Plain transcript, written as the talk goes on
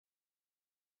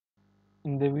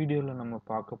இந்த வீடியோல நம்ம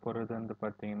பார்க்க போறது வந்து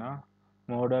பாத்தீங்கன்னா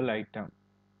மாடல் ஐட்டம்.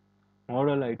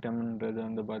 மாடல் ஐட்டம்ன்றது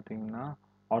வந்து பாத்தீங்கன்னா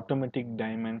ஆட்டோமேட்டிக்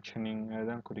டைமென்ஷனிங்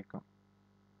தான் குறிக்கும்.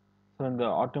 ஸோ இந்த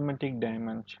ஆட்டோமேட்டிக்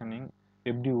டைமென்ஷனிங்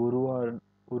எப்படி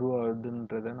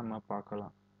உருவாகுதுன்றதை நம்ம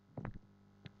பார்க்கலாம்.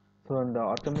 ஸோ இந்த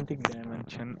ஆட்டோமேட்டிக்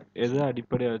டைமென்ஷன் எதை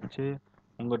அடிப்படையாக வச்சு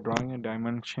உங்கள் டிராயிங்கை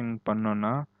டைமென்ஷன்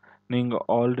பண்ணோன்னா, நீங்கள்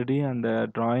ஆல்ரெடி அந்த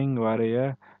டிராயிங் வரைய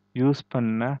யூஸ்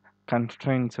பண்ண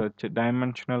கன்ஸ்ட்ரெயின்ஸ் வச்சு,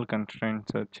 டைமென்ஷனல்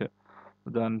கன்ஸ்ட்ரெயின்ஸ் வச்சு,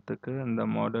 உதாரணத்துக்கு இந்த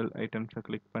மாடல் ஐட்டம்ஸை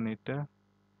கிளிக் பண்ணிவிட்டு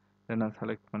இதை நான்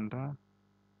செலக்ட் பண்ணுறேன்.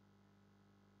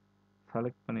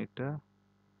 செலக்ட் பண்ணிவிட்டு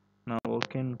நான்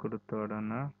ஓகேன்னு கொடுத்த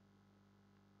உடனே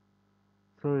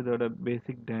ஸோ இதோட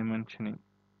பேசிக் டைமென்ஷனிங்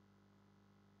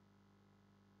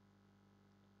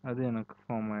அது எனக்கு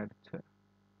ஃபார்ம் ஆயிடுச்சு.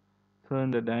 ஸோ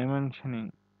இந்த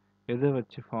டைமென்ஷனிங் எதை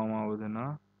வச்சு ஃபார்ம் ஆகுதுன்னா,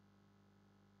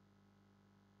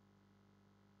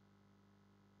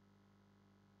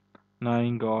 நான்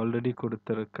இங்கே ஆல்ரெடி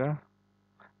கொடுத்துருக்க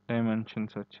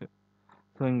டைமென்ஷன்ஸ் வச்சு.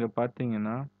 ஸோ இங்கே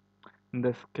பார்த்தீங்கன்னா இந்த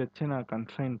ஸ்கெட்சை நான்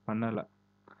கன்ஸ்ட்ரைன் பண்ணலை,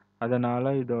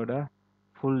 அதனால் இதோட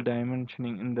ஃபுல்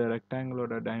டைமென்ஷனிங், இந்த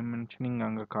ரெக்டாங்கிளோட டைமென்ஷனிங்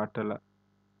அங்கே காட்டலை.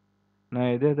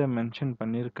 நான் எதை மென்ஷன்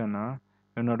பண்ணியிருக்கேன்னா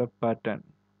என்னோட பேட்டர்னில்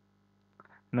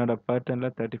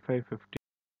 3550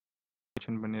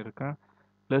 மென்ஷன் பண்ணியிருக்கேன்.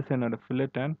 ப்ளஸ் என்னோட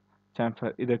ஃபில்லட் அண்ட்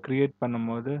சாம்ஃபர் இதை க்ரியேட்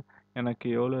பண்ணும்போது எனக்கு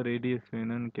எவ்வளோ ரேடியஸ்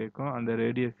வேணும்னு கேட்கும். அந்த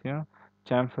ரேடியஸையும்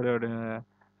சாம்ஃபரோட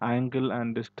ஆங்கிள்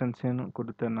அண்ட் டிஸ்டன்ஸையும்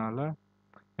கொடுத்தனால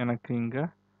எனக்கு இங்கே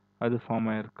அது ஃபார்ம்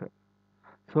ஆகிருக்கு.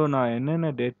 ஸோ நான்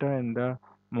என்னென்ன டேட்டா இந்த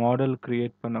மாடல்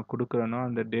க்ரியேட் பண்ண கொடுக்குறேனோ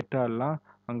அந்த டேட்டாலாம்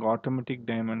அங்கே ஆட்டோமேட்டிக்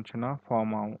டைமென்ஷனாக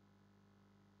ஃபார்ம் ஆகும்.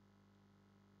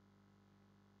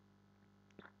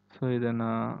 ஸோ இதை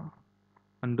நான்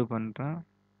அண்டு பண்ணுறேன்.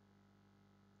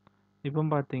 இப்போ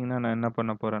பார்த்தீங்கன்னா நான் என்ன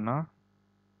பண்ண போகிறேன்னா,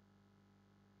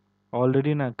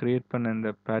 ஆல்ரெடி நான் க்ரியேட் பண்ண இந்த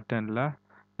பேட்டர்னில்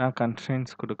நான்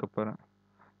கன்ஸ்ட்ரெயின்ஸ் கொடுக்க போகிறேன்.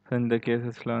 ஸோ இந்த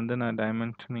கேசஸில் வந்து நான்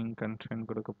டைமென்ஷனிங் கன்ஸ்ட்ரெயின்ட்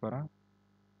கொடுக்க போகிறேன்.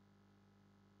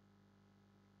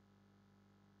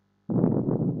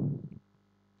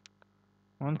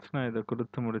 ஒன்ஸ் நான் இதை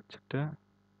கொடுத்து முடிச்சுட்டு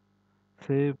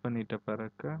சேவ் பண்ணிட்ட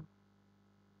பிறகு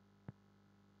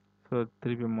ஸோ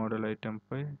திருப்பி மாடல் ஐட்டம்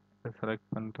போய் இதை செலக்ட்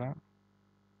பண்ணுறேன்.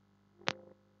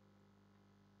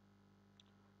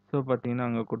 ஸோ பார்த்தீங்கன்னா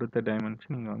அங்கே கொடுத்த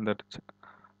டைமென்ஷன் இங்கே வந்துடுச்சு.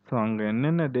 ஸோ அங்கே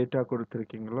என்னென்ன டேட்டா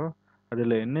கொடுத்துருக்கீங்களோ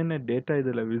அதில் என்னென்ன டேட்டா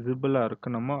இதில் விசிபிளாக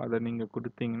இருக்கணுமோ அதை நீங்கள்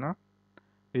கொடுத்தீங்கன்னா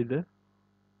இது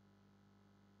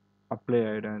அப்ளை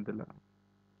ஆகிடும் இதில்.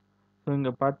 ஸோ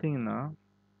இங்கே பார்த்தீங்கன்னா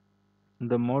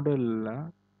இந்த மாடலில்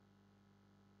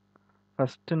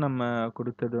ஃபஸ்ட்டு நம்ம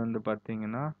கொடுத்தது வந்து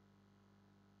பார்த்தீங்கன்னா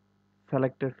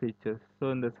செலக்டட் ஃபீச்சர்ஸ். ஸோ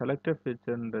இந்த செலக்டட்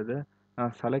ஃபீச்சர்ன்றது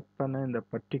நான் செலக்ட் பண்ண இந்த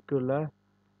பர்டிகுலர்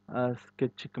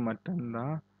ஸ்கெட்சுக்கு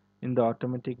மட்டும்தான் இந்த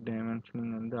ஆட்டோமேட்டிக்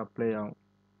டைமென்ஷனிங் வந்து அப்ளை ஆகும்.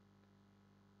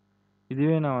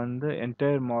 இதுவே நான் வந்து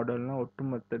என்டையர் மாடல்னால்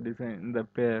ஒட்டுமொத்த டிசைன்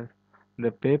இந்த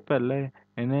பேப்பரில்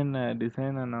என்னென்ன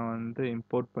டிசைனை நான் வந்து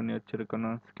இம்போர்ட் பண்ணி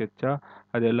வச்சுருக்கணும் ஸ்கெட்சாக,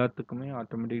 அது எல்லாத்துக்குமே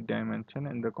ஆட்டோமேட்டிக்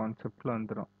டைமென்ஷன் இந்த கான்செப்டில்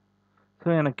வந்துடும். ஸோ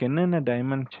எனக்கு என்னென்ன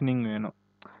டைமென்ஷனிங் வேணும்,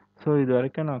 ஸோ இது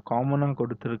வரைக்கும் நான் காமனாக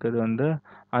கொடுத்துருக்கிறது வந்து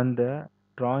அந்த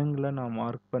ட்ராயிங்கில் நான்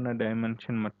மார்க் பண்ண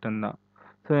டைமென்ஷன் மட்டும்தான்.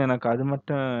 ஸோ எனக்கு அது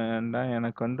மட்டும் தான்.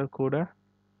 எனக்கு வந்து கூட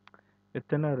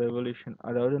எத்தனை ரெவல்யூஷன்,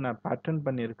 அதாவது நான் பேட்டர்ன்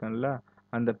பண்ணியிருக்கேன்ல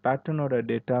அந்த பேட்டர்னோட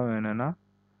டேட்டா வேணும்னா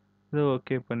இது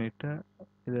ஓகே பண்ணிவிட்டு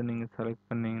இதை நீங்கள் செலக்ட்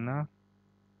பண்ணிங்கன்னா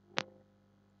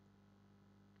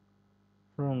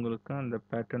ஸோ உங்களுக்கு அந்த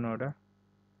பேட்டர்னோட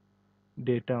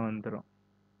டேட்டா வந்துடும்.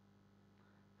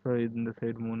 ஸோ இந்த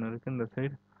சைடு 3 இருக்குது, இந்த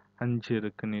சைடு 5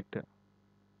 இருக்குன்னுட்டு.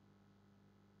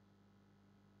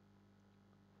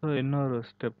 ஸோ இன்னொரு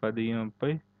ஸ்டெப் அதிகம்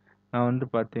போய் நான் வந்து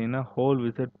பார்த்தீங்கன்னா ஹோல்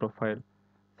விசிட் ப்ரொஃபைல்.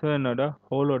 ஸோ என்னோட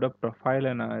ஹோலோட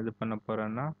ப்ரொஃபைலை நான் இது பண்ண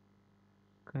போகிறேன்னா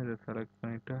இதை செலக்ட்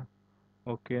பண்ணிவிட்டு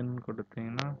ஓகேன்னு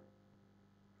கொடுத்தீங்கன்னா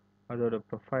அதோட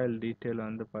ப்ரொஃபைல் டீட்டெயில்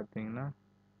வந்து பார்த்தீங்கன்னா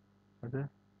அது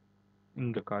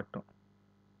இங்கே காட்டும்.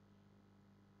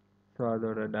 ஸோ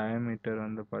அதோட டயமீட்டர்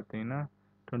வந்து பார்த்தீங்கன்னா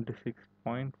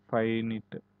 26.5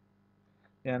 நீட்டு.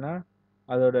 ஏன்னா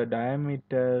அதோட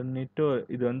டயமீட்டர்னிட்டு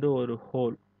இது வந்து ஒரு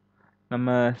ஹோல் நம்ம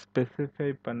ஸ்பெசிஃபை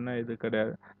பண்ண இது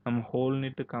கிடையாது. நம்ம ஹோல்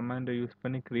நீட்டு கமாண்டை யூஸ்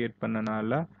பண்ணி க்ரியேட்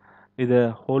பண்ணனால இதை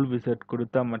ஹோல் விசிட்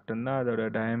கொடுத்தா மட்டும்தான் அதோட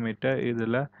டயமீட்டர்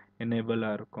இதில்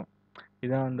எனேபிளாக இருக்கும்.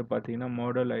 இதான் வந்து பார்த்தீங்கன்னா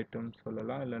மாடல் ஐட்டம்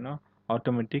சொல்லலாம், இல்லைன்னா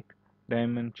ஆட்டோமேட்டிக்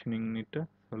டைமென்ஷனிங்னிட்டு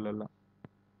சொல்லலாம்.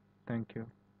 தேங்க்யூ.